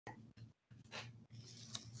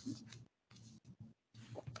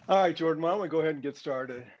All right, Jordan, why don't we go ahead and get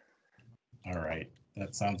started? All right,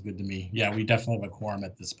 that sounds good to me. Yeah, we definitely have a quorum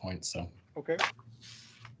at this point, so. Okay.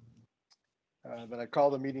 Then I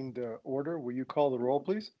call the meeting to order. Will you call the roll,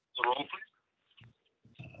 please?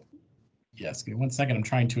 Yes, give me 1 second. I'm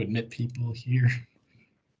trying to admit people here.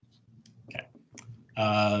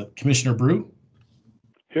 Okay. Commissioner Brew?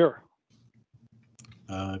 Here.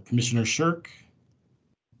 Commissioner Shirk?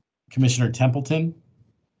 Commissioner Templeton?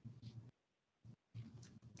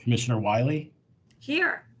 Commissioner Wiley?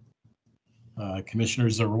 Here. Commissioner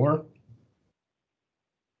Zaror?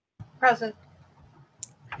 Present.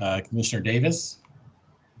 Commissioner Davis?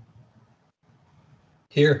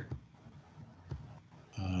 Here.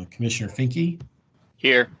 Commissioner Finke?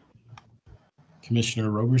 Here. Commissioner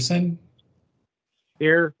Roberson?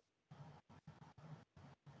 Here.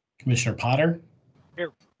 Commissioner Potter?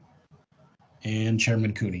 Here. And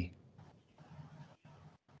Chairman Cooney.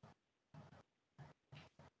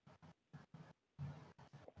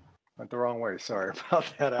 Went the wrong way. Sorry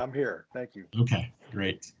about that. I'm here. Thank you. Okay,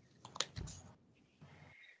 great.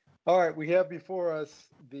 All right, we have before us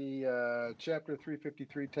the Chapter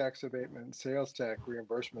 353 tax abatement and sales tax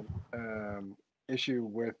reimbursement issue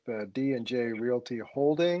with D&J Realty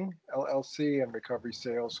Holding, LLC, and Recovery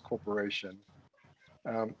Sales Corporation.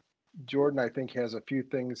 Jordan, I think, has a few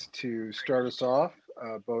things to start us off,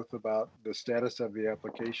 both about the status of the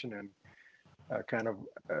application and kind of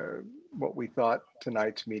what we thought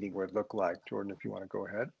tonight's meeting would look like. Jordan, if you want to go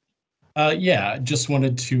ahead. Yeah, just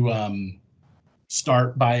wanted to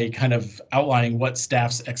start by kind of outlining what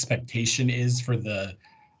staff's expectation is for the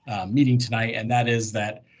meeting tonight, and that is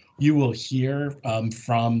that you will hear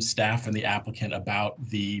from staff and the applicant about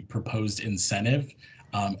the proposed incentive,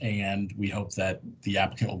 and we hope that the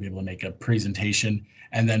applicant will be able to make a presentation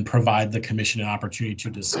and then provide the commission an opportunity to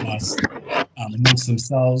discuss amongst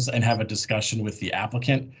themselves and have a discussion with the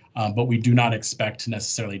applicant. But we do not expect to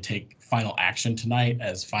necessarily take final action tonight,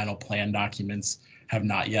 as final plan documents have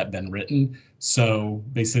not yet been written. So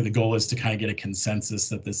basically the goal is to kind of get a consensus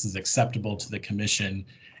that this is acceptable to the commission,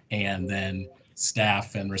 and then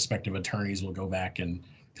staff and respective attorneys will go back and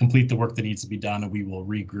complete the work that needs to be done, and we will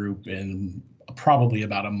regroup in probably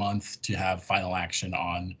about a month to have final action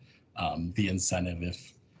on the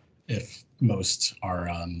incentive if most are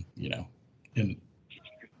in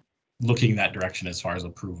looking that direction as far as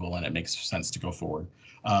approval and it makes sense to go forward.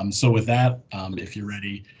 So with that, if you're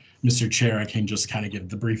ready, Mr. Chair, I can just kind of give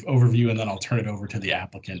the brief overview, and then I'll turn it over to the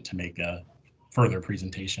applicant to make a further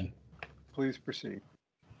presentation. Please proceed.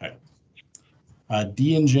 All right.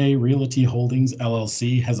 D&J Realty Holdings,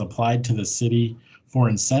 LLC has applied to the city for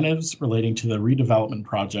incentives relating to the redevelopment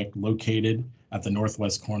project located at the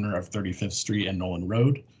northwest corner of 35th Street and Nolan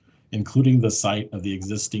Road, including the site of the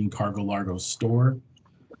existing Cargo Largo store.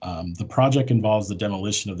 The project involves the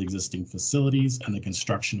demolition of the existing facilities and the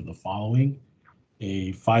construction of the following: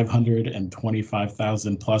 a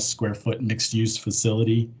 525,000 plus square foot mixed use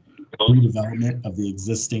facility, redevelopment of the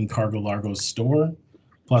existing Cargo Largo store,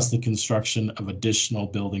 plus the construction of additional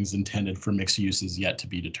buildings intended for mixed uses yet to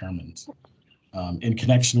be determined. In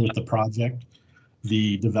connection with the project,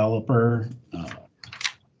 the developer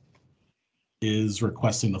is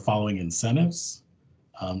requesting the following incentives: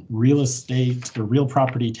 real estate or real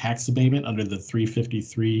property tax abatement under the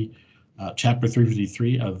 353, Chapter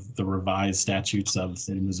 353 of the revised statutes of the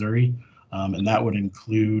state of Missouri. And that would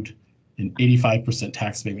include an 85%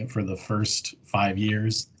 tax abatement for the first 5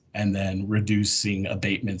 years, and then reducing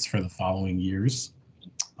abatements for the following years.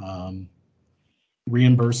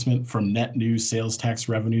 Reimbursement from net new sales tax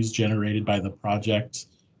revenues generated by the project,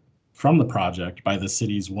 by the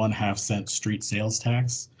city's 1/2 cent street sales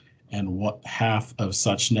tax, and 1/2 of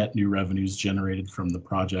such net new revenues generated from the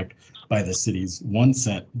project by the city's 1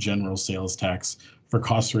 cent general sales tax for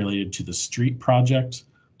costs related to the street project,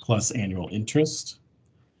 plus annual interest.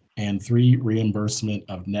 And 3, reimbursement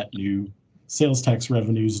of net new sales tax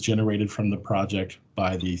revenues generated from the project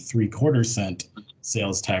by the 3/4 cent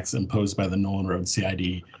sales tax imposed by the Nolan Road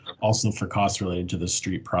CID, also for costs related to the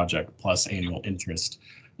street project, plus annual interest.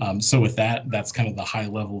 So with that, that's kind of the high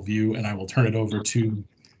level view, and I will turn it over to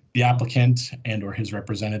the applicant and or his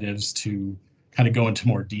representatives to kind of go into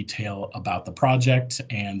more detail about the project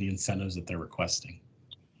and the incentives that they're requesting.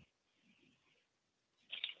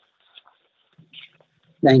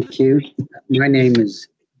 Thank you. My name is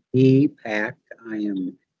E. Pack. I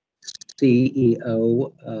am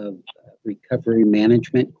CEO of Recovery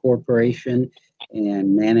Management Corporation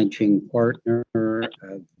and managing partner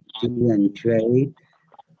of D&J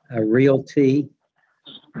Realty.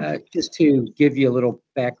 Just to give you a little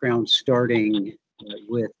background, starting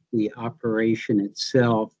with the operation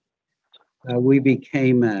itself, We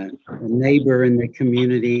became a neighbor in the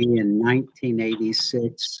community in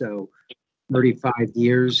 1986, so 35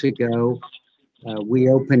 years ago. We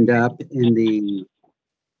opened up in the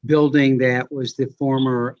building that was the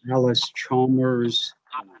former Alice Chalmers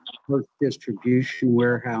Post Distribution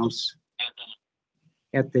Warehouse.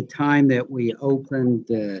 At the time that we opened,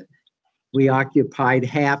 we occupied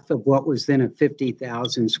half of what was then a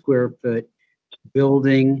 50,000 square foot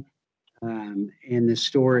building, and the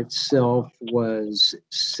store itself was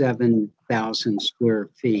 7,000 square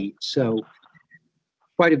feet. So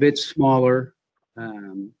quite a bit smaller,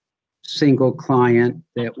 single client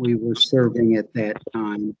that we were serving at that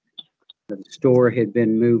time. The store had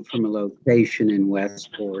been moved from a location in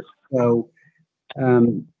Westport. So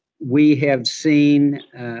we have seen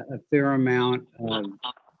a fair amount of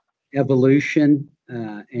evolution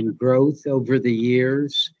and growth over the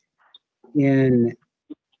years. In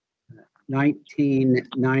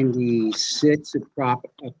 1996,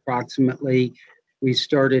 approximately, we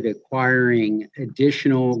started acquiring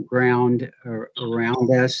additional ground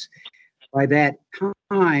around us. By that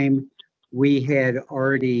time, we had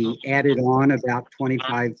already added on about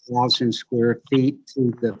 25,000 square feet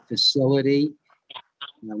to the facility.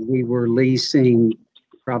 We were leasing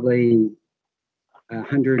probably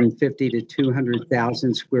 150 to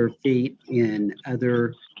 200,000 square feet in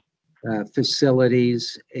other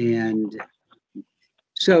facilities. And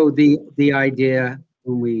so the idea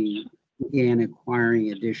when we began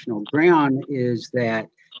acquiring additional ground is that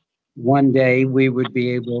one day we would be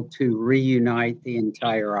able to reunite the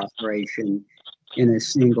entire operation in a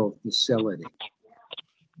single facility.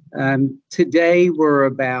 Today we're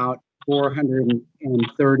about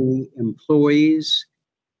 430 employees.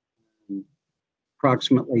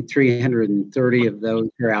 Approximately 330 of those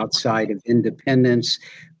are outside of Independence.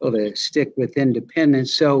 Well, to stick with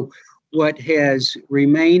Independence, so what has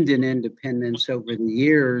remained in Independence over the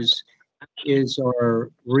years is our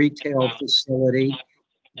retail facility.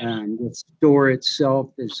 The store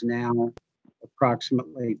itself is now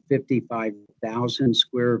approximately 55,000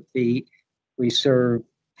 square feet. We serve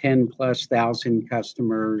 10+ thousand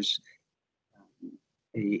customers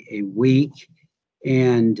a week.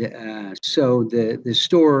 And so the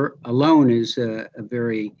store alone is a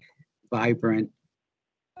very vibrant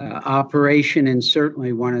operation, and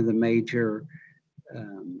certainly one of the major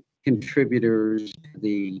contributors to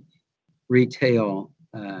the retail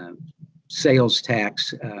sales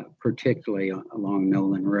tax, particularly along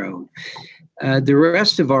Nolan Road. The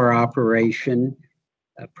rest of our operation,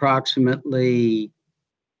 approximately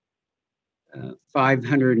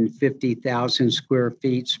 550,000 square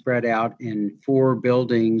feet spread out in 4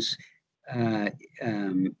 buildings,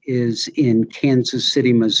 is in Kansas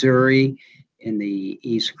City, Missouri, in the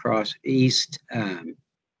East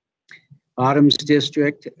Bottoms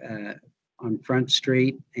District on Front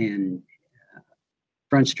Street and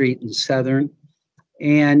Southern.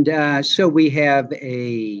 And so we have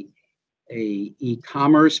a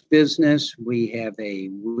e-commerce business. We have a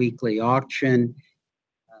weekly auction.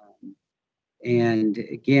 And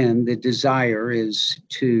again, the desire is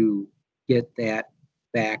to get that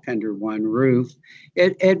back under one roof.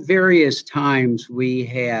 At various times, we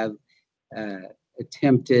have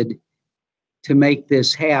attempted to make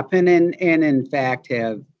this happen, and in fact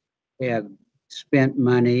have spent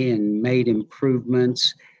money and made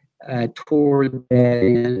improvements toward that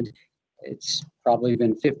end. It's probably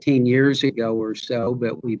been 15 years ago or so,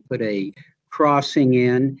 but we put a crossing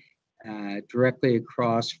in directly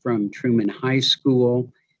across from Truman High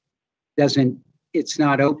School. It's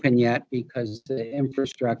not open yet because the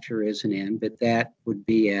infrastructure isn't in, but that would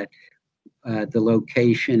be at the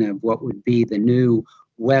location of what would be the new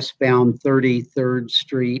westbound 33rd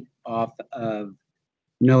Street off of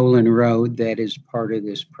Nolan Road that is part of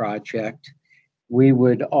this project. We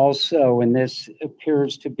would also, and this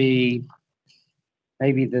appears to be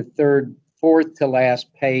maybe the fourth to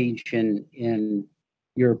last page in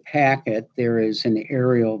your packet, there is an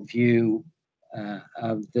aerial view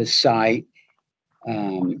of the site.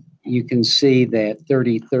 You can see that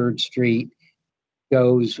 33rd Street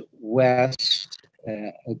goes west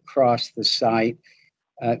across the site.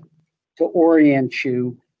 To orient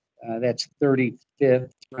you, that's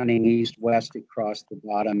 35th running east-west across the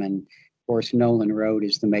bottom, and of course Nolan Road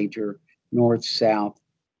is the major north-south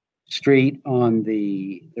street on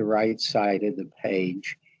the right side of the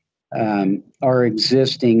page. Our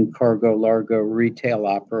existing Cargo Largo retail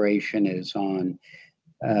operation is on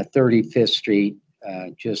 35th Street,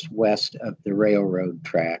 just west of the railroad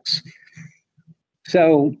tracks.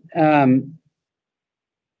 So the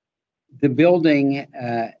building,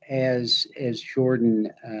 as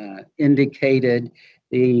Jordan indicated,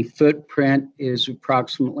 The footprint is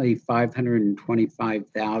approximately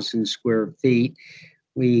 525,000 square feet.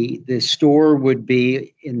 The store would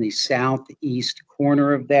be in the southeast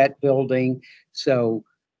corner of that building, so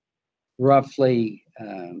roughly,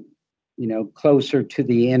 closer to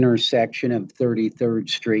the intersection of 33rd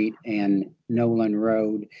Street and Nolan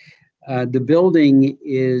Road. The building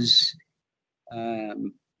is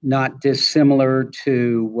not dissimilar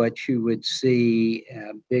to what you would see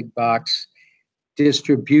big box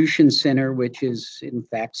distribution center, which is in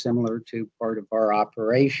fact similar to part of our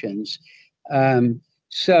operations.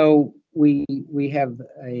 So we have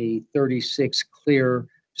a 36 clear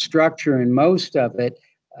structure, and most of it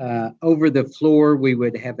over the floor we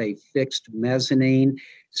would have a fixed mezzanine.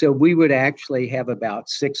 So we would actually have about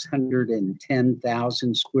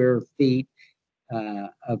 610,000 square feet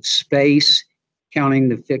of space, counting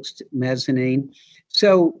the fixed mezzanine.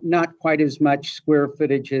 So not quite as much square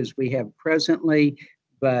footage as we have presently,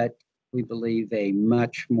 but we believe a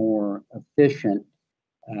much more efficient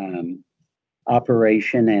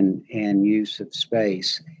operation and use of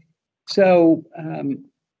space. So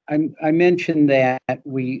I mentioned that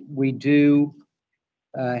we do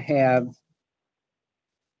have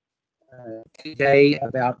today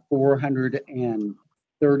about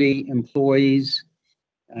 430 employees.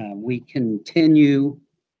 We continue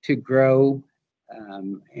to grow,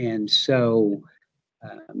 and so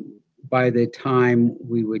by the time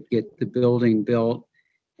we would get the building built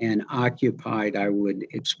and occupied, I would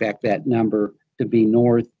expect that number to be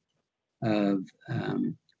north of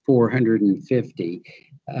 450.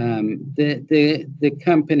 The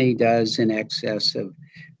company does in excess of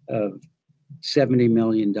 $70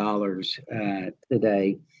 million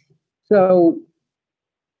today. So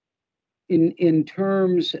in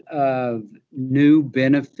terms of new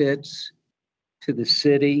benefits to the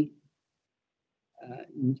city,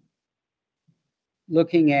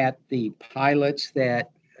 looking at the pilots that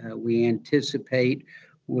we anticipate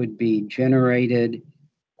would be generated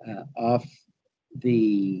off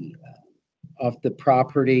the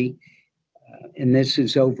property, and this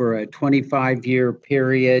is over a 25-year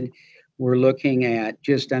period. We're looking at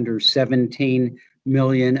just under 17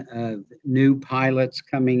 million of new pilots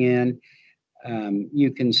coming in.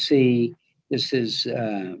 You can see this is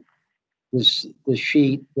the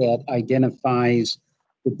sheet that identifies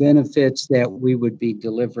the benefits that we would be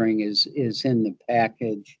delivering is in the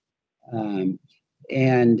package.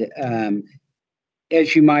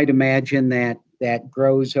 As you might imagine, that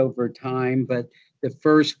grows over time, but the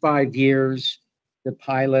first 5 years,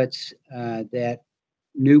 the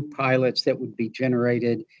new pilots that would be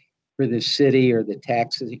generated for the city or the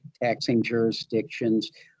taxing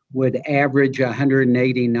jurisdictions would average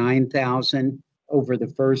 189,000 over the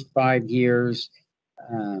first 5 years,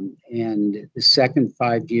 and the second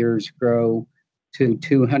 5 years grow to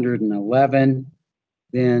 211.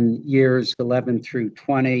 Then years 11 through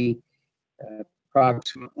 20,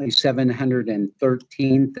 approximately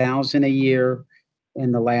 713,000 a year,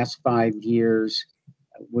 and the last 5 years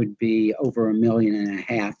would be over 1.5 million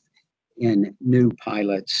in new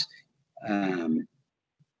pilots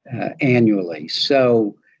annually.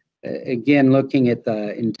 So again, looking at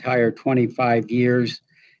the entire 25 years,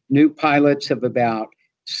 new pilots of about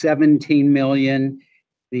 17 million.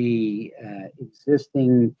 The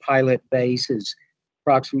existing pilot base is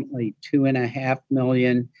approximately 2.5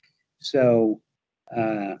 million. So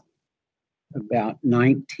about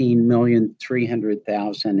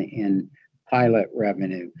 19,300,000 in pilot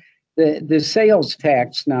revenue. The sales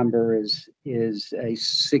tax number is a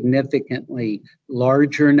significantly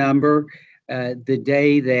larger number. The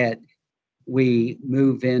day that we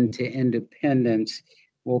move into independence,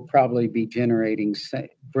 we'll probably be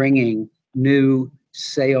bringing new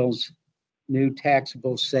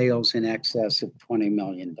taxable sales in excess of $20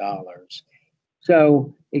 million.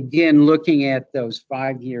 So again, looking at those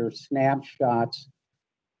 5-year snapshots,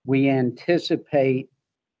 we anticipate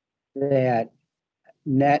that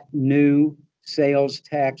net new sales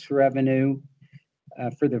tax revenue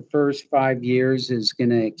for the first 5 years is going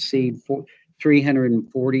to exceed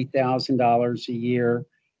 $340,000 a year.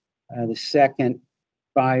 The second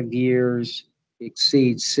 5 years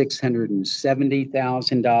exceeds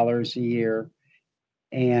 $670,000 a year,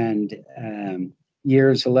 and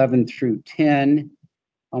years 11 through 10,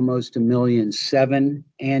 almost $1.7 million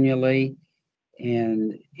annually,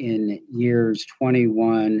 and in years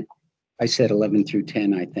 21, I said 11 through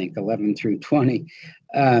 10, I think 11 through 20.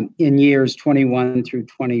 In years 21 through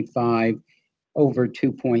 25, over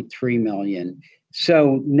 2.3 million.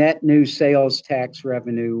 So net new sales tax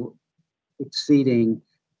revenue exceeding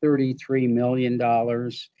 $33 million.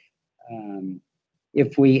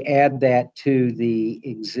 if we add that to the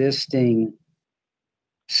existing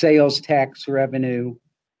sales tax revenue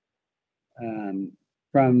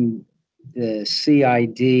from the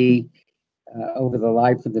CID over the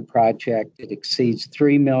life of the project, it exceeds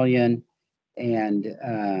 3 million,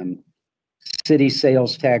 and city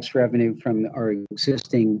sales tax revenue from our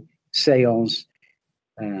existing sales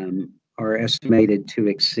are estimated to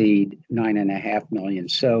exceed 9.5 million.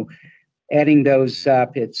 So adding those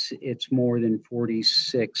up, it's more than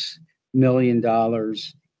 $46 million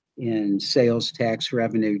in sales tax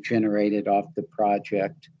revenue generated off the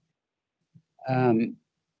project.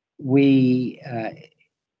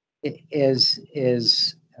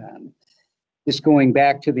 Just going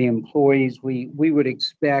back to the employees, we would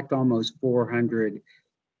expect almost 400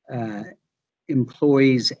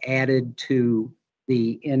 employees added to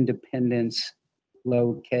the Independence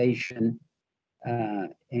location,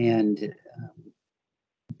 and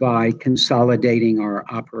by consolidating our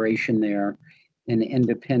operation there in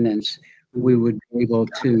Independence, we would be able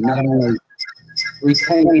to not only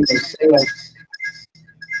retain the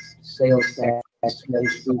sales tax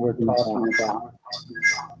base we were talking about,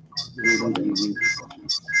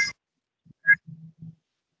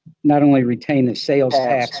 not only retain the sales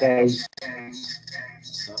tax base,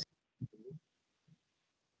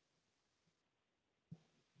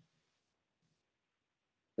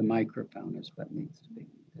 the microphone is what needs to be,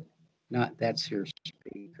 not that's your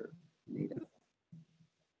speaker, Anita.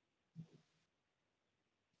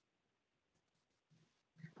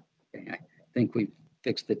 Okay, I think we've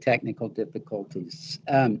fixed the technical difficulties.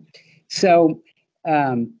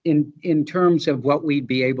 In terms of what we'd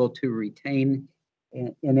be able to retain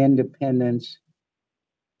in Independence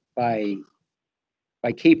by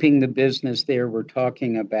keeping the business there, we're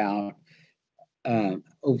talking about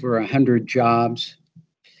over 100 jobs.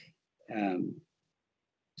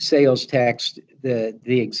 Sales tax, the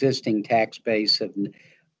existing tax base of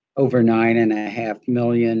over 9.5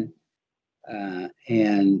 million,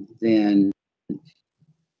 and then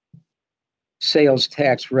sales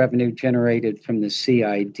tax revenue generated from the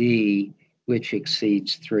CID, which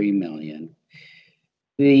exceeds 3 million.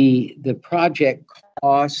 The project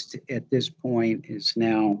cost at this point is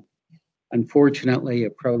now unfortunately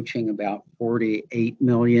approaching about 48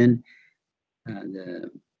 million.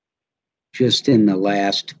 Just in the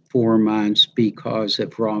last 4 months, because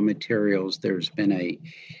of raw materials, there's been a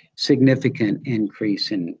significant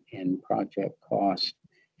increase in project cost.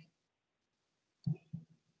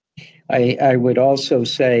 I would also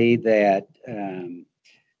say that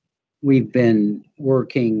we've been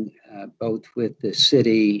working both with the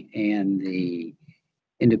city and the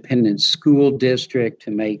Independence School District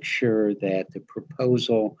to make sure that the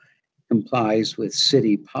proposal complies with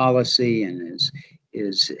city policy and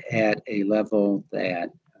is at a level that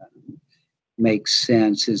makes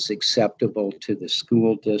sense, is acceptable to the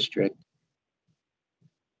school district.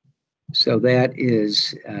 So that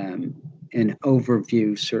is an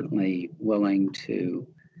overview, certainly willing to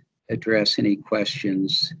address any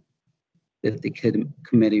questions that the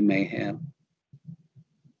committee may have.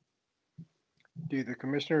 Do the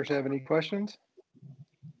commissioners have any questions?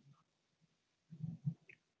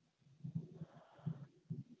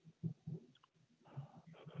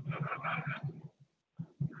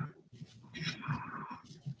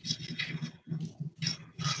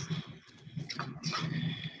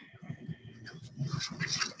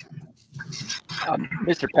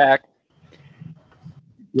 Mr. Pack,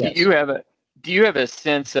 Yes. do you have a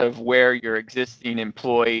sense of where your existing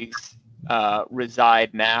employees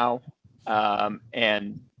reside now,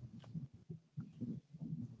 and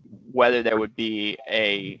whether there would be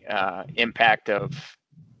a impact of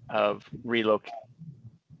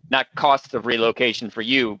not costs of relocation for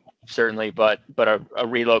you certainly, but a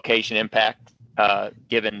relocation impact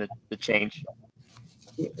given the change?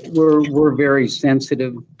 We're very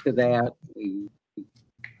sensitive to that. We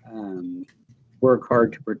work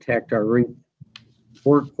hard to protect our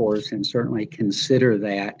workforce and certainly consider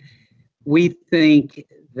that. We think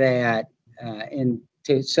that,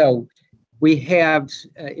 so we have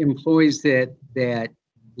employees that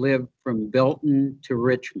live from Belton to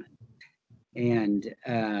Richmond.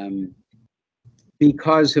 And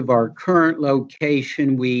because of our current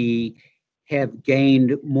location, we have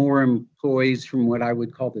gained more employees from what I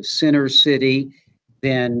would call the center city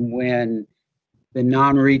than when the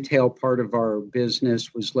non-retail part of our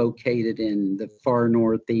business was located in the far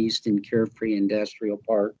northeast in Carefree Industrial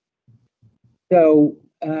Park. So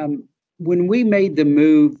when we made the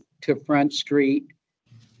move to Front Street,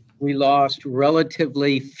 we lost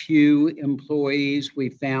relatively few employees. We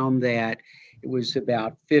found that it was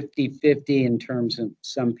about 50-50 in terms of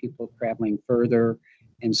some people traveling further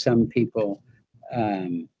and some people,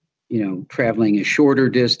 traveling a shorter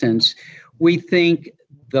distance. We think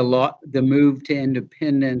the move to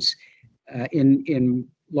independence, in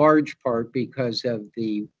large part because of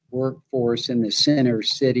the workforce in the center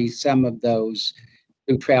city, some of those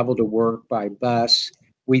who travel to work by bus,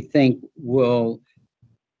 we think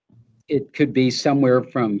it could be somewhere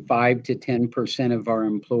from 5 to 10% of our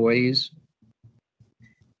employees.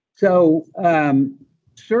 So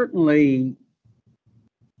certainly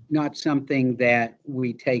not something that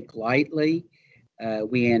we take lightly.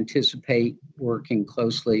 We anticipate working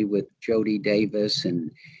closely with Jody Davis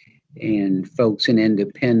and folks in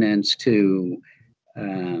Independence to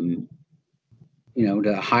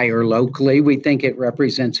hire locally. We think it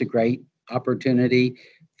represents a great opportunity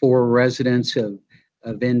for residents of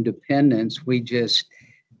Independence. We just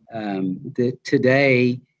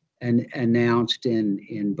today announced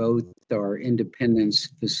in both our Independence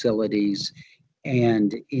facilities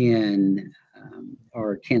and in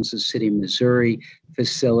our Kansas City, Missouri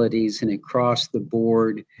facilities, and across the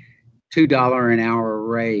board, $2 an hour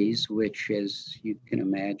raise, which, as you can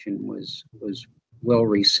imagine, was well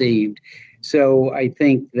received. So I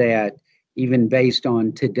think that even based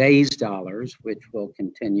on today's dollars, which will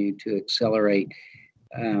continue to accelerate,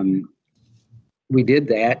 we did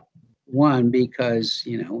that, one, because,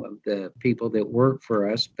 of the people that work for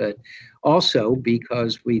us, but also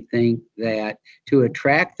because we think that to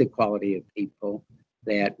attract the quality of people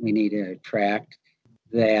that we need to attract,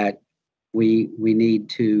 that we need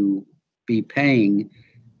to be paying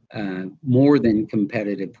more than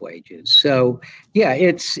competitive wages. So yeah,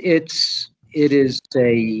 it is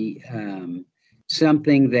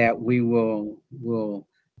something that we will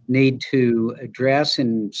need to address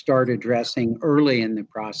and start addressing early in the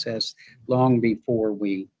process, long before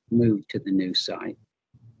we move to the new site.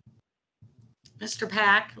 Mr.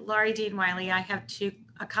 Pack, Laurie Dean Wiley, I have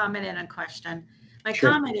a comment and a question. My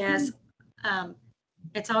Sure. comment is,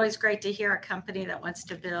 it's always great to hear a company that wants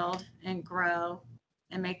to build and grow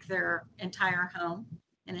and make their entire home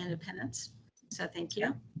in Independence. So thank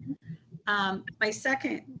you. My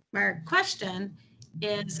question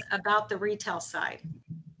is about the retail side.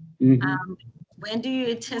 Mm-hmm. When do you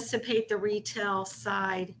anticipate the retail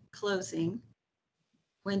side closing?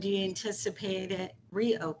 When do you anticipate it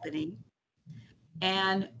reopening?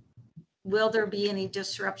 And will there be any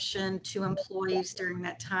disruption to employees during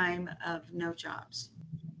that time of no jobs?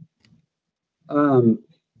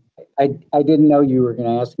 I didn't know you were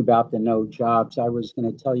going to ask about the no jobs. I was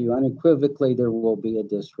going to tell you unequivocally there will be a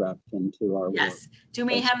disruption to our Yes. work. Do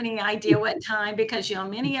we have any idea what time? Because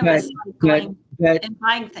many of us are going and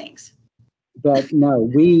buying things. But no,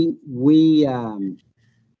 we a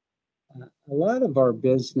lot of our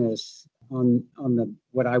business on the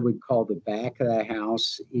what I would call the back of the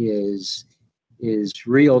house is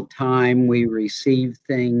real time. We receive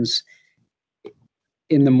things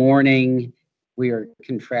in the morning. We are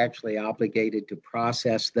contractually obligated to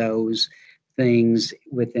process those things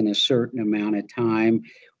within a certain amount of time.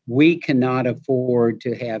 We cannot afford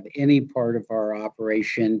to have any part of our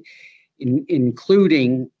operation,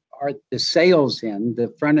 including the sales in the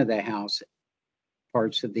front of the house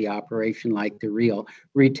parts of the operation, like the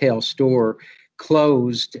retail store,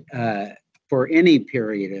 closed for any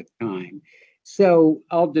period of time. So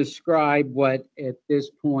I'll describe what at this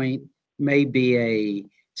point may be a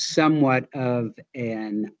somewhat of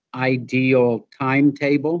an ideal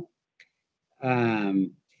timetable.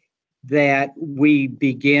 That we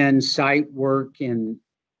begin site work in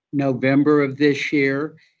November of this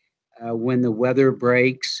year, when the weather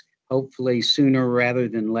breaks. Hopefully sooner rather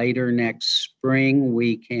than later next spring,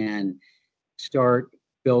 we can start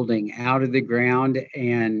building out of the ground,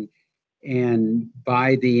 and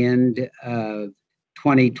by the end of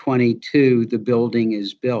 2022, the building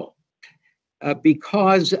is built.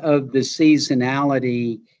 Because of the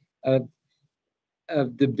seasonality of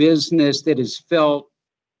the business that is felt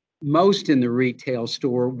most in the retail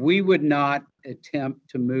store, we would not attempt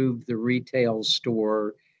to move the retail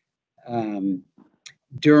store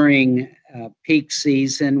during peak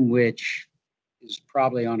season, which is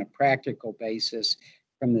probably on a practical basis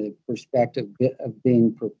from the perspective of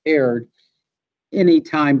being prepared,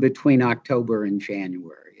 anytime between October and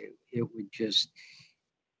January. It would just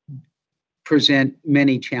present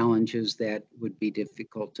many challenges that would be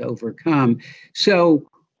difficult to overcome. So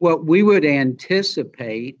what we would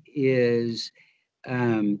anticipate is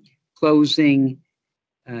closing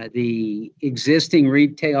the existing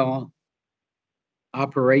retail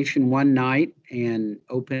operation one night and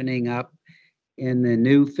opening up in the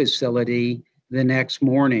new facility the next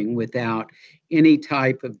morning without any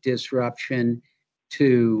type of disruption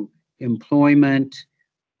to employment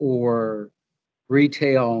or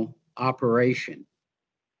retail operation.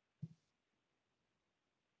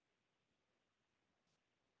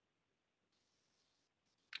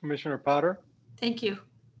 Commissioner Potter? Thank you.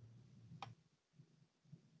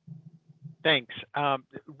 Thanks.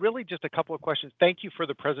 Really just a couple of questions. Thank you for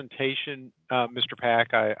the presentation, Mr.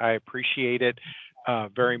 Pack. I appreciate it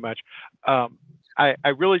very much. I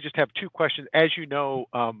really just have two questions. As you know,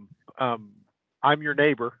 I'm your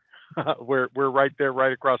neighbor. We're right there,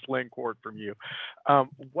 right across Lynn Court from you.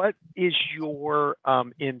 What is your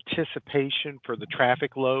anticipation for the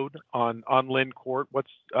traffic load on Lynn Court? What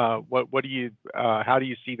do you how do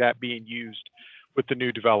you see that being used with the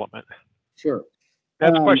new development? Sure.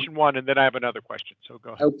 That's question one, and then I have another question. So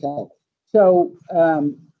go ahead. Okay. So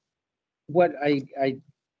what I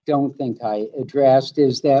don't think I addressed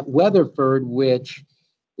is that Weatherford, which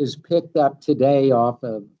is picked up today off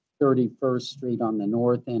of 31st Street on the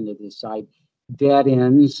north end of the site, dead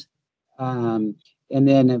ends. And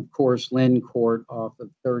then, of course, Lynn Court off of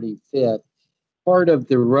 35th. Part of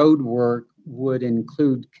the road work would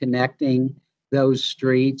include connecting those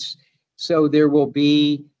streets. So there will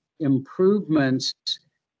be improvements,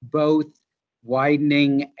 both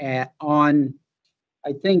widening on,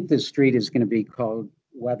 I think the street is going to be called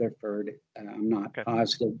Weatherford. I'm not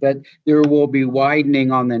positive, but there will be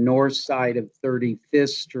widening on the north side of 35th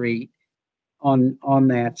Street on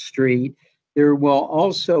that street. There will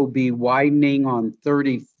also be widening on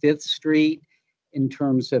 35th Street in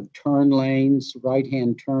terms of turn lanes,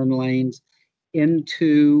 right-hand turn lanes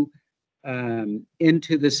into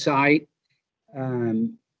the site.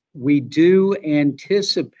 We do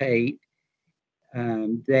anticipate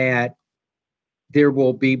that there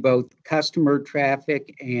will be both customer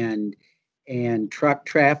traffic and truck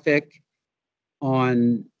traffic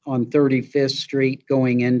on 35th Street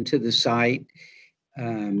going into the site.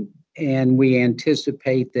 And we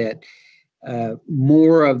anticipate that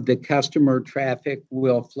more of the customer traffic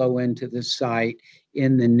will flow into the site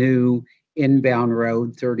in the new inbound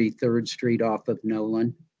road, 33rd Street off of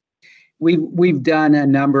Nolan. We've done a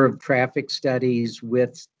number of traffic studies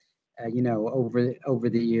with, over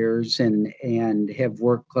the years and have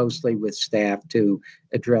worked closely with staff to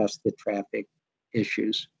address the traffic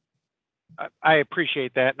issues. I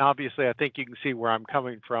appreciate that. And obviously, I think you can see where I'm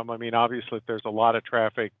coming from. I mean, obviously, if there's a lot of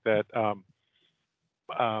traffic that,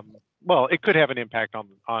 well, it could have an impact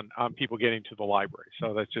on people getting to the library.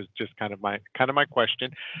 So that's just kind of my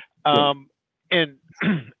question.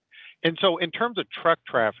 And so in terms of truck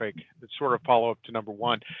traffic, it's sort of follow up to number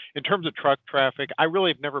one. In terms of truck traffic, I really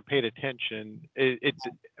have never paid attention.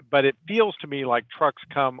 But it feels to me like trucks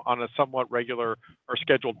come on a somewhat regular or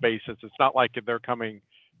scheduled basis. It's not like they're coming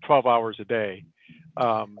 12 hours a day.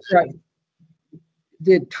 Right.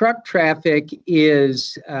 The truck traffic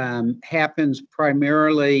happens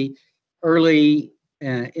primarily early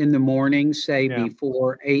in the morning, say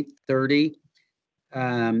before 8:30,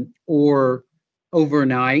 or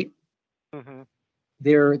overnight. Mm-hmm.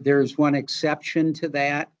 There's one exception to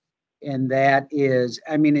that, and that is,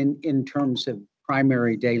 I mean, in terms of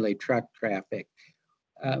primary daily truck traffic,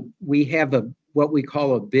 we have what we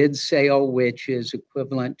call a bid sale, which is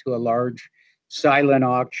equivalent to a large silent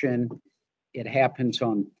auction. It happens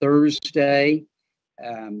on Thursday,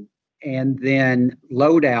 and then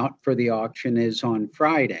loadout for the auction is on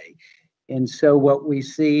Friday. And so what we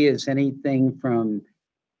see is anything from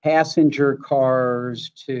passenger cars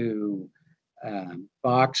to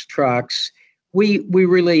box trucks. We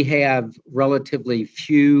really have relatively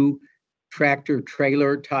few tractor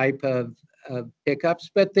trailer type of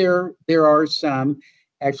pickups, but there are some.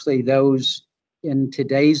 Actually, those in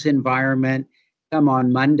today's environment come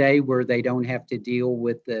on Monday where they don't have to deal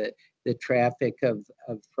with the traffic of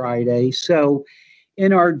Friday. So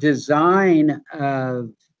in our design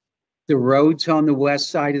of the roads on the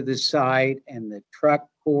west side of the site and the truck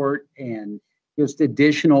court and just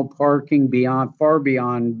additional parking far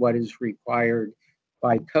beyond what is required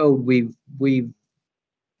by code, we've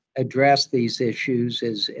addressed these issues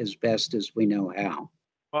as best as we know how.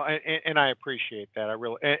 Well, and I appreciate that. I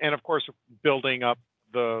really, and of course, building up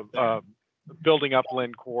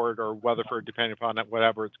Lynn Court or Weatherford, depending upon that,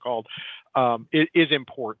 whatever it's called, it is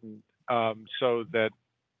important so that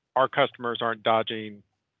our customers aren't dodging,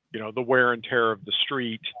 the wear and tear of the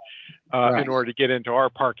street in order to get into our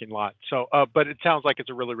parking lot. So, but it sounds like it's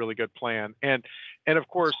a really, really good plan. And of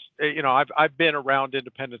course, I've been around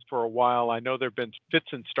Independence for a while. I know there've been fits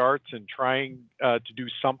and starts in trying to do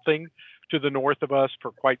something to the north of us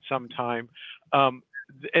for quite some time.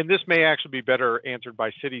 and this may actually be better answered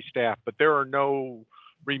by city staff, but there are no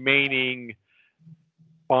remaining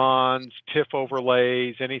bonds, TIF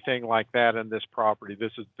overlays, anything like that in this property.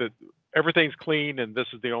 This is everything's clean, and this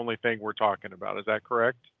is the only thing we're talking about. Is that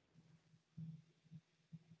correct?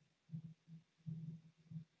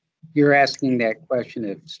 You're asking that question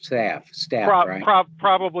of staff, right?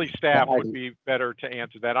 Probably staff would be better to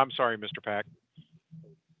answer that. I'm sorry, Mr. Pack.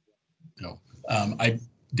 No,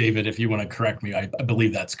 David, if you want to correct me, I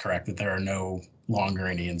believe that's correct, that there are no longer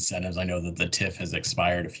any incentives. I know that the TIF has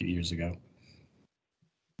expired a few years ago.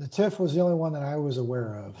 The TIF was the only one that I was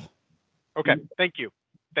aware of. Okay, thank you.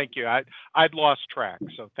 Thank you. I'd lost track,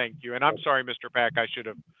 so thank you. And I'm sorry, Mr. Pack, I should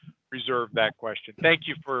have reserved that question. Thank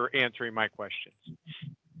you for answering my questions.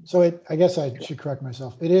 So I guess I should correct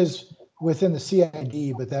myself. It is within the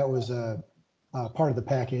CID, but that was a part of the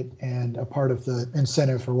packet and a part of the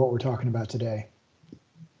incentive for what we're talking about today.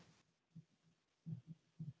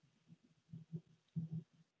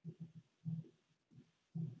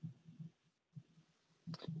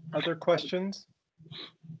 Other questions?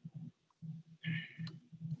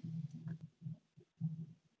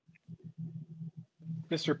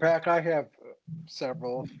 Mr. Pack, I have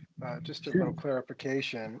several, just a little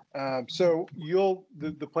clarification. So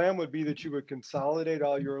the plan would be that you would consolidate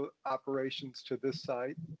all your operations to this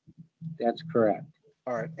site? That's correct.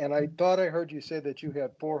 All right. And I thought I heard you say that you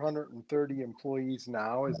had 430 employees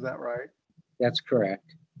now. Is that right? That's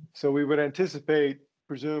correct. So we would anticipate,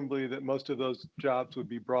 presumably, that most of those jobs would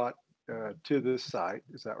be brought to this site.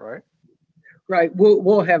 Is that right? Right.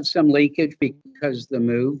 We'll have some leakage because of the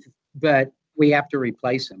move, but we have to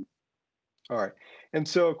replace them. All right. And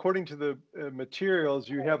so according to the materials,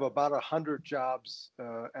 you have about 100 jobs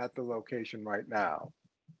at the location right now.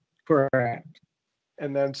 Correct.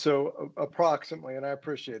 And then so approximately, and I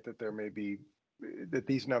appreciate that there may be, that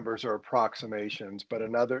these numbers are approximations, but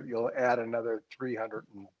you'll add another 300,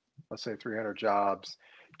 let's say 300 jobs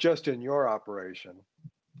just in your operation.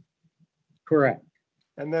 Correct.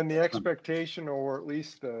 And then the expectation, or at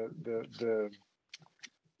least the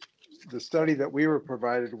study that we were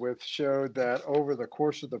provided with showed that over the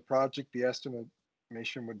course of the project, the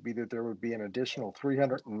estimation would be that there would be an additional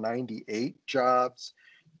 398 jobs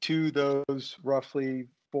to those roughly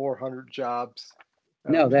 400 jobs.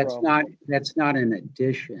 No, that's not an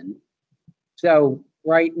addition. So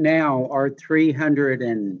right now, our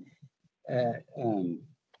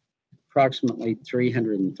approximately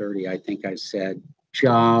 330, I think I said,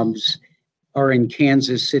 jobs are in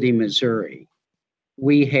Kansas City, Missouri.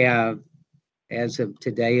 We have, as of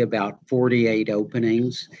today, about 48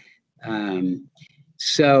 openings.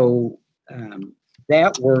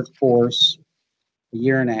 That workforce, a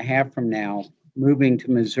year and a half from now, moving to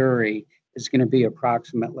Missouri is going to be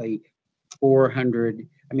approximately 400.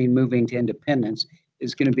 I mean, moving to Independence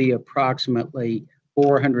is going to be approximately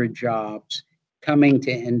 400 jobs coming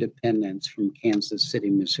to Independence from Kansas City,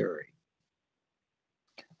 Missouri.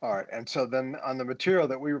 All right. And so then on the material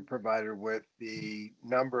that we were provided with, the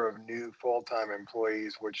number of new full-time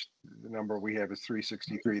employees, which the number we have is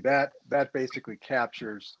 363, that basically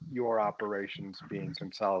captures your operations being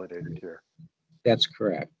consolidated here. That's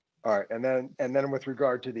correct. All right. And then with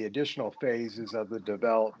regard to the additional phases of the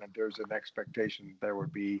development, there's an expectation there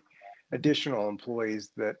would be additional employees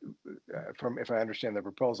that, if I understand the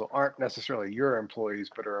proposal, aren't necessarily your employees,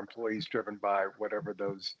 but are employees driven by however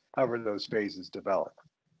those phases develop.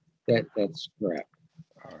 That's correct.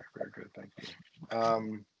 All right, very good, thank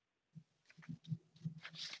you.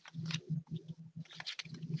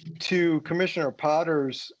 To Commissioner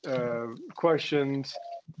Potter's questions,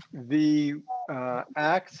 the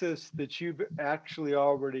access that you've actually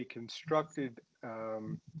already constructed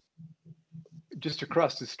just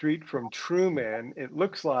across the street from Truman, it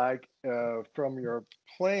looks like from your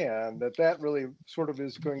plan that really sort of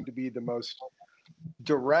is going to be the most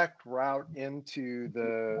direct route into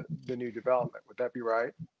the new development. Would that be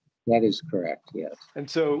right? That is correct, yes. And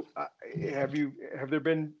so have you had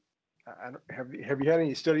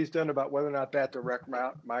any studies done about whether or not that direct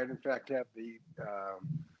route might in fact have the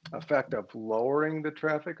effect of lowering the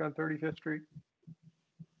traffic on 35th Street?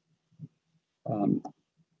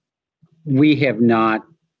 We have not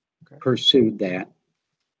pursued that.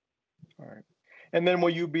 All right. And then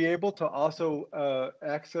will you be able to also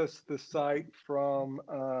access the site from,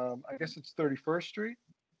 I guess it's 31st Street?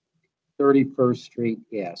 31st Street,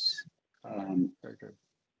 yes. Very good.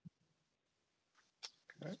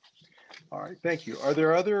 Okay. All right, thank you. Are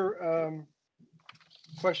there other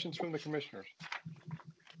questions from the commissioners?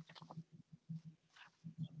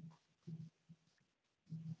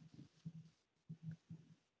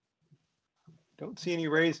 Don't see any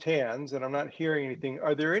raised hands, and I'm not hearing anything.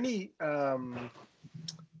 Are there any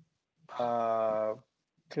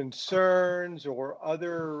concerns or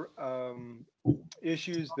other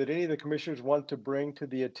issues that any of the commissioners want to bring to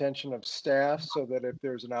the attention of staff, so that if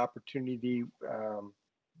there's an opportunity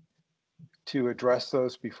to address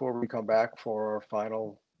those before we come back for our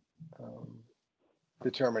final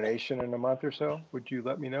determination in a month or so? Would you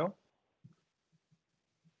let me know?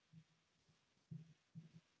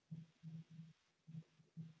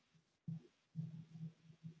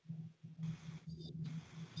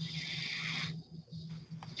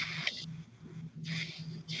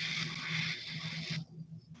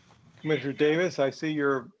 Commissioner Davis, I see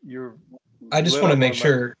you're I just lit want to up make on my-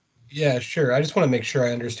 sure. Yeah, sure. I just want to make sure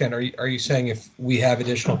I understand. Are you saying if we have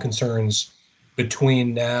additional concerns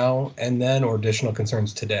between now and then, or additional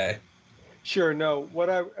concerns today? Sure. No, what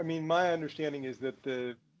I mean, my understanding is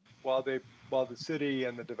that while the city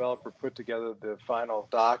and the developer put together the final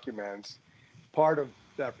documents, part of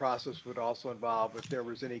that process would also involve if there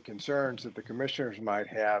was any concerns that the commissioners might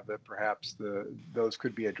have, that perhaps those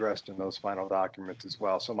could be addressed in those final documents as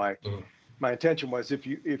well. So my intention was, if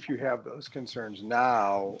you have those concerns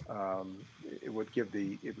now, it would give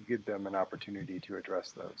them an opportunity to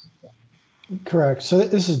address those. Correct. So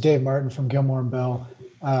this is Dave Martin from Gilmore and Bell,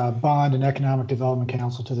 Bond and Economic Development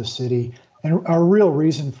Council to the city. And our real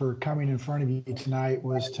reason for coming in front of you tonight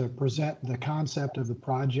was to present the concept of the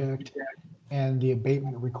project and the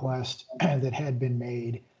abatement request that had been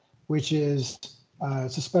made, which is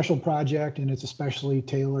it's a special project and it's a specially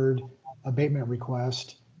tailored abatement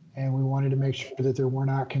request. And we wanted to make sure that there were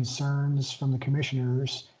not concerns from the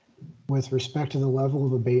commissioners with respect to the level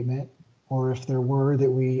of abatement, or if there were,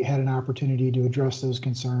 that we had an opportunity to address those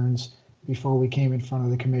concerns before we came in front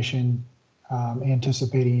of the commission,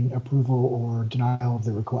 anticipating approval or denial of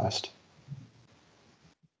the request.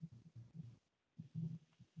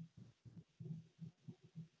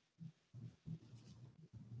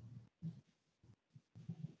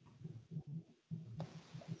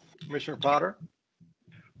 Commissioner Potter?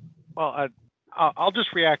 Well, I'll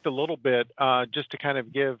just react a little bit, just to kind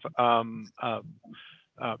of give Mr.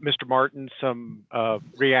 Martin some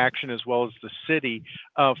reaction, as well as the city,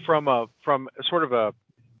 from sort of a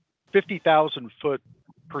 50,000 foot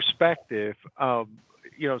perspective.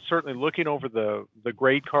 Certainly looking over the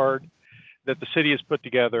grade card that the city has put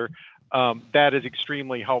together, that is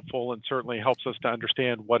extremely helpful and certainly helps us to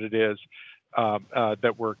understand what it is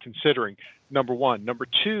that we're considering. Number one. Number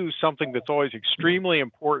two, something that's always extremely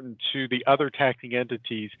important to the other taxing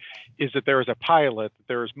entities is that there is a pilot, that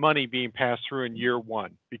there is money being passed through in year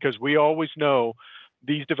one, because we always know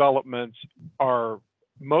these developments are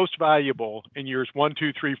most valuable in years 1,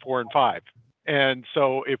 2, 3, 4, and 5. And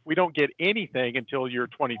so if we don't get anything until year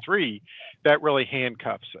 23, that really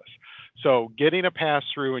handcuffs us. So getting a pass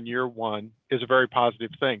through in year one is a very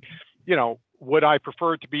positive thing. Would I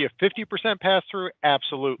prefer it to be a 50% pass through?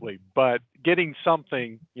 Absolutely. But getting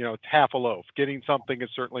something, it's half a loaf. Getting something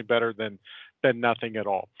is certainly better than nothing at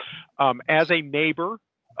all. As a neighbor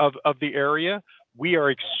of the area, we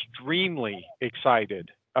are extremely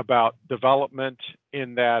excited about development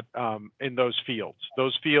in those fields.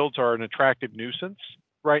 Those fields are an attractive nuisance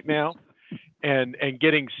right now. And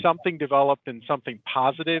getting something developed and something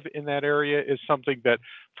positive in that area is something that,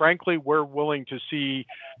 frankly, we're willing to see,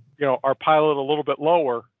 our pilot a little bit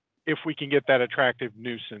lower if we can get that attractive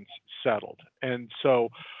nuisance settled. And so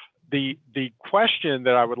the question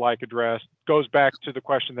that I would like addressed goes back to the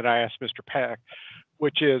question that I asked Mr. Peck,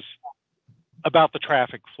 which is about the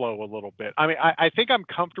traffic flow a little bit. I mean, I think I'm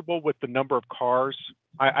comfortable with the number of cars.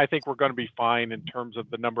 I think we're going to be fine in terms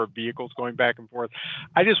of the number of vehicles going back and forth.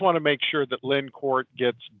 I just want to make sure that Lynn Court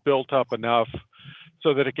gets built up enough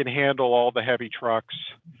so that it can handle all the heavy trucks,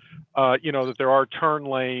 that there are turn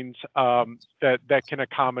lanes that can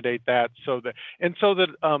accommodate that, so that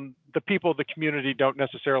the people of the community don't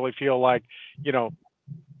necessarily feel like,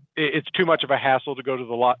 it's too much of a hassle to go to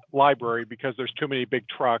the library because there's too many big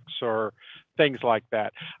trucks or things like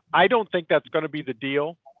that. I don't think that's going to be the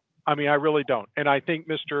deal. I mean, I really don't. And I think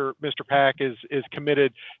Mr. Pack is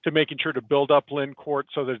committed to making sure to build up Lynn Court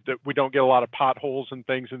so that we don't get a lot of potholes and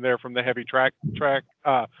things in there from the heavy tractor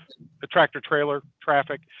trailer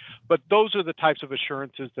traffic. But those are the types of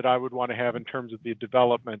assurances that I would want to have in terms of the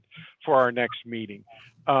development for our next meeting.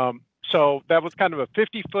 So that was kind of a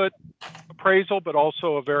 50-foot appraisal, but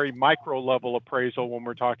also a very micro level appraisal when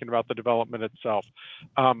we're talking about the development itself.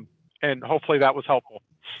 And hopefully that was helpful.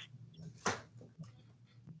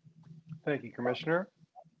 Thank you, Commissioner.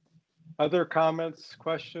 Other comments,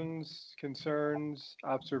 questions, concerns,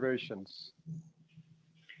 observations?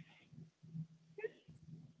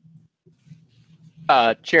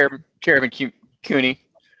 Chairman Cooney.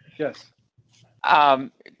 Yes.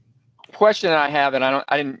 Question I have, and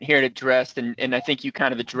I didn't hear it addressed, and I think you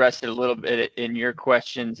kind of addressed it a little bit in your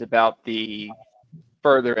questions about the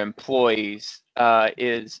further employees. Are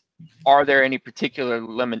there any particular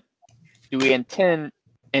do we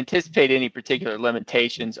anticipate any particular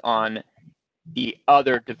limitations on the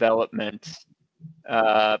other development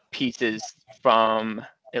pieces from,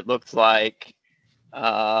 it looks like,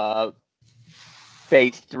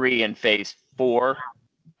 phase 3 and phase 4,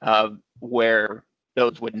 where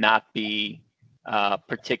those would not be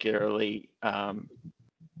particularly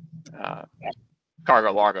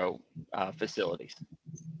cargo largo facilities?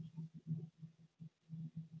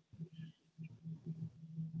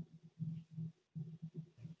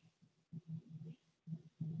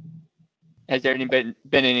 Has there been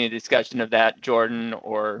any discussion of that, Jordan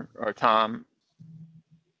or Tom?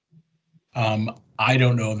 I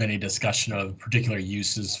don't know of any discussion of particular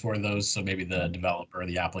uses for those, so maybe the developer or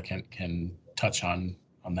the applicant can touch on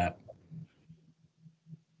that.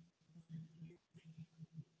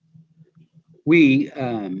 We,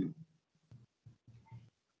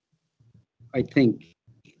 I think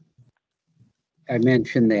I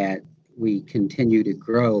mentioned that we continue to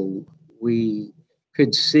grow. We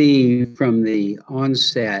could see from the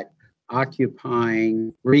onset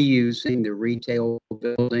occupying, reusing the retail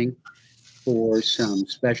building for some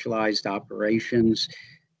specialized operations.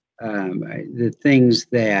 The things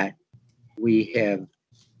that we have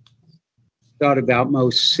thought about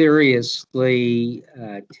most seriously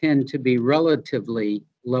tend to be relatively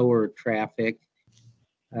lower traffic,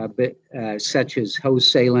 but such as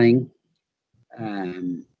wholesaling.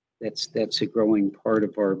 That's a growing part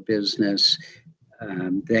of our business.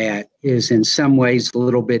 That is in some ways a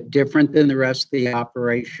little bit different than the rest of the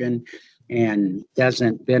operation and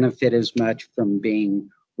doesn't benefit as much from being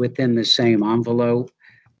within the same envelope.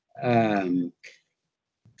 That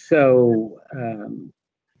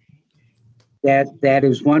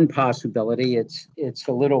is one possibility. It's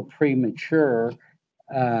a little premature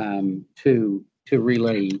to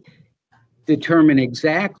really determine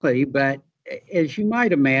exactly, but as you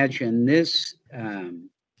might imagine, this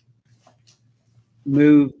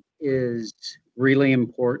move is really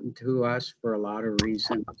important to us for a lot of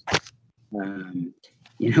reasons.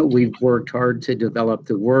 We've worked hard to develop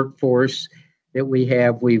the workforce that we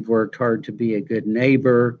have. We've worked hard to be a good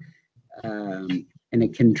neighbor and a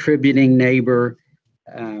contributing neighbor.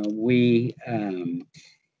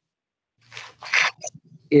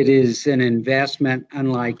 It is an investment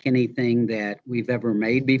unlike anything that we've ever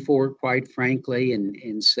made before, quite frankly,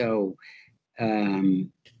 and so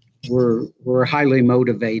we're highly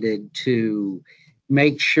motivated to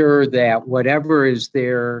make sure that whatever is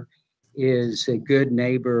there is a good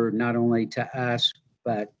neighbor, not only to us,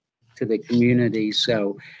 but to the community.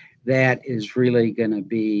 So that is really going to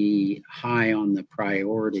be high on the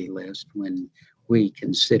priority list when we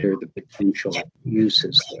consider the potential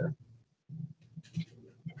uses there.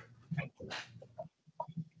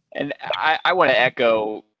 And I want to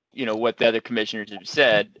echo, what the other commissioners have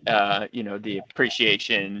said, the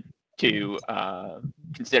appreciation to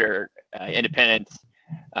consider independence.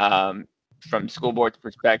 From school board's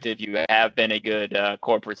perspective, you have been a good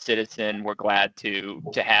corporate citizen. We're glad to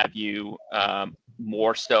have you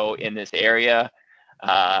more so in this area.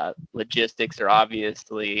 Logistics are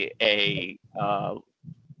obviously a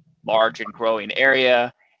large and growing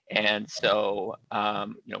area. And so,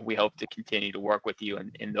 we hope to continue to work with you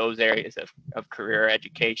in those areas of career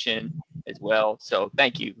education as well. So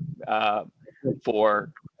thank you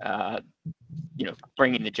for,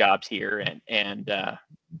 bringing the jobs here and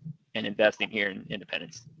investing here in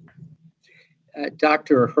Independence.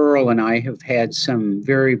 Dr. Hurl and I have had some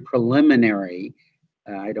very preliminary,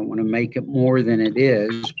 I don't want to make it more than it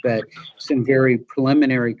is, but some very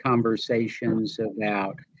preliminary conversations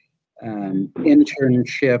about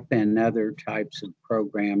internship and other types of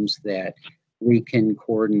programs that we can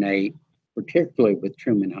coordinate, particularly with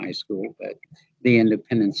Truman High School, but the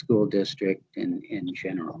Independent School District in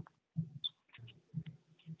general.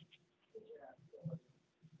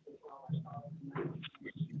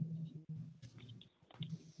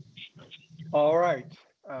 All right.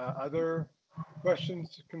 Other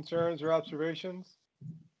questions, concerns, or observations?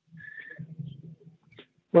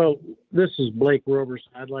 Well, this is Blake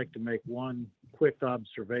Roberson. I'd like to make one quick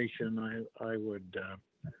observation. I would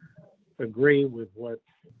agree with what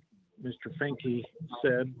Mr. Finke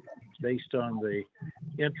said based on the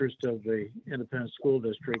interest of the Independent School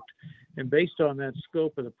District. And based on that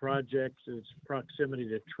scope of the project, its proximity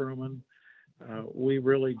to Truman, we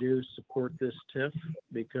really do support this TIF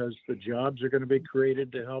because the jobs are going to be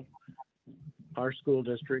created to help our school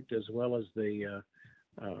district as well as the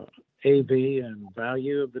AV and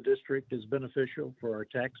value of the district is beneficial for our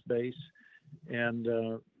tax base. And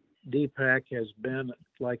DPAC has been,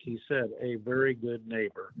 like he said, a very good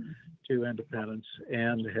neighbor to Independence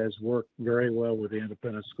and has worked very well with the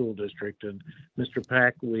Independence School District. And Mr.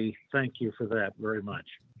 Pack, we thank you for that very much.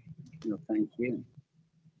 No, thank you.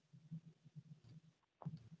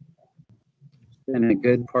 It's been a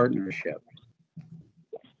good partnership.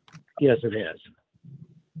 Yes, it has.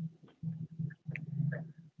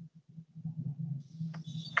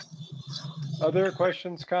 Other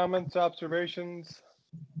questions, comments, observations?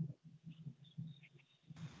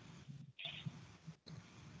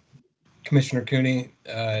 Commissioner Cooney,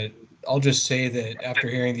 I'll just say that after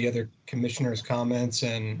hearing the other commissioners' comments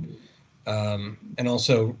and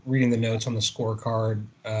also reading the notes on the scorecard,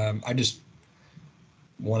 I just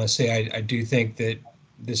want to say I do think that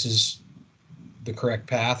this is the correct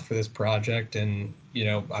path for this project, and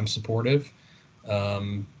I'm supportive.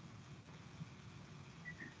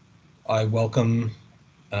 I welcome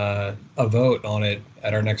a vote on it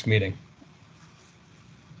at our next meeting.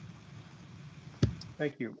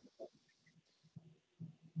 Thank you.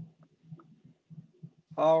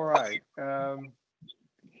 All right.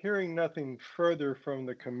 Hearing nothing further from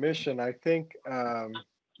the commission, I think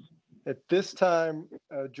at this time,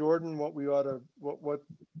 Jordan, what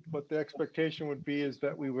the expectation would be is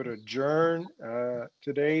that we would adjourn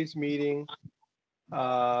today's meeting.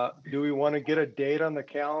 Do we want to get a date on the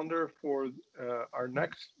calendar for our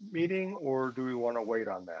next meeting, or do we want to wait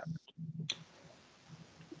on that?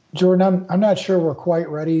 Jordan, I'm not sure we're quite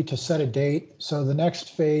ready to set a date. So the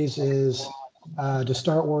next phase is to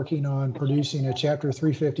start working on producing a Chapter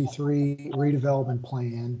 353 redevelopment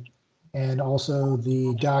plan, and also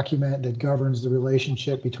the document that governs the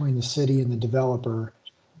relationship between the city and the developer,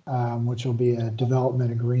 which will be a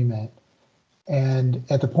development agreement. And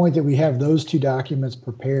at the point that we have those two documents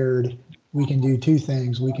prepared, we can do two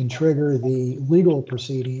things. We can trigger the legal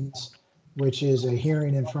proceedings, which is a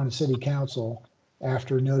hearing in front of city council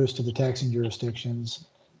after notice to the taxing jurisdictions.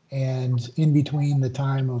 And in between the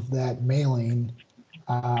time of that mailing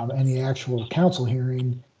and the actual council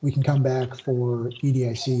hearing, we can come back for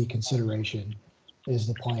EDIC consideration is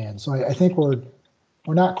the plan. So I think we're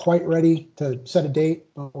not quite ready to set a date,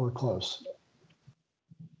 but we're close.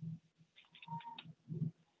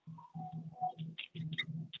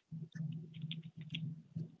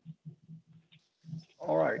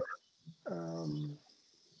 All right.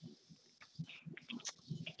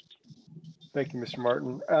 Thank you, Mr.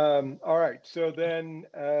 Martin. All right. So then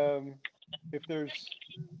if there's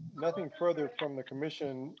nothing further from the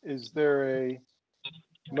commission, is there a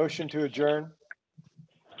motion to adjourn?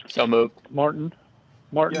 So moved. Martin?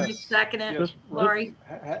 Yes. Second it, Yes. Lori.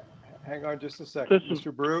 Hang on just a second. This is-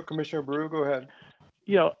 Mr. Brew, Commissioner Brew, go ahead.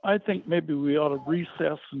 Yeah, I think maybe we ought to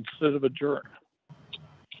recess instead of adjourn.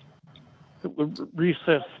 It would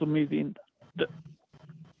recess the meeting.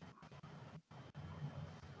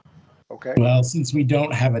 Okay. Well, since we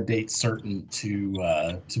don't have a date certain to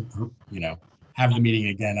have the meeting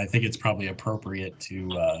again, I think it's probably appropriate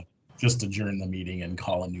to just adjourn the meeting and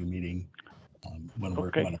call a new meeting when we're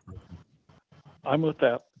Okay. when appropriate. I'm with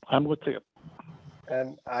that. I'm with it.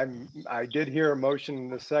 And I did hear a motion in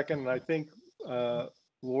the second, and I think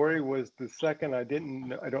Lori was the second. I don't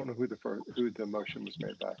know who the motion was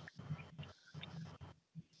made by.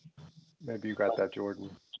 Maybe you got that,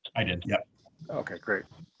 Jordan. I did. Yep. Okay, great.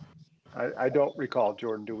 I don't recall,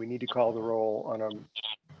 Jordan. Do we need to call the roll on them?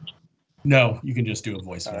 No, you can just do a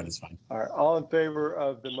voice All vote. right. It's fine. All right. All in favor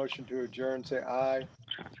of the motion to adjourn, say aye.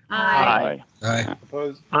 Aye. Aye.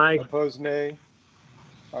 Opposed? Aye. Opposed, nay.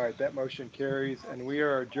 All right, that motion carries, and we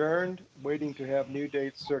are adjourned, waiting to have new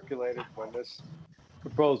dates circulated when this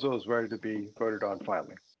proposal is ready to be voted on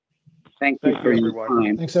finally. Thank you Thank for you, your everyone.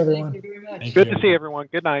 time. Thanks, everyone. Thank you very much. Thank Good you, to see everyone. everyone.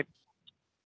 Good night.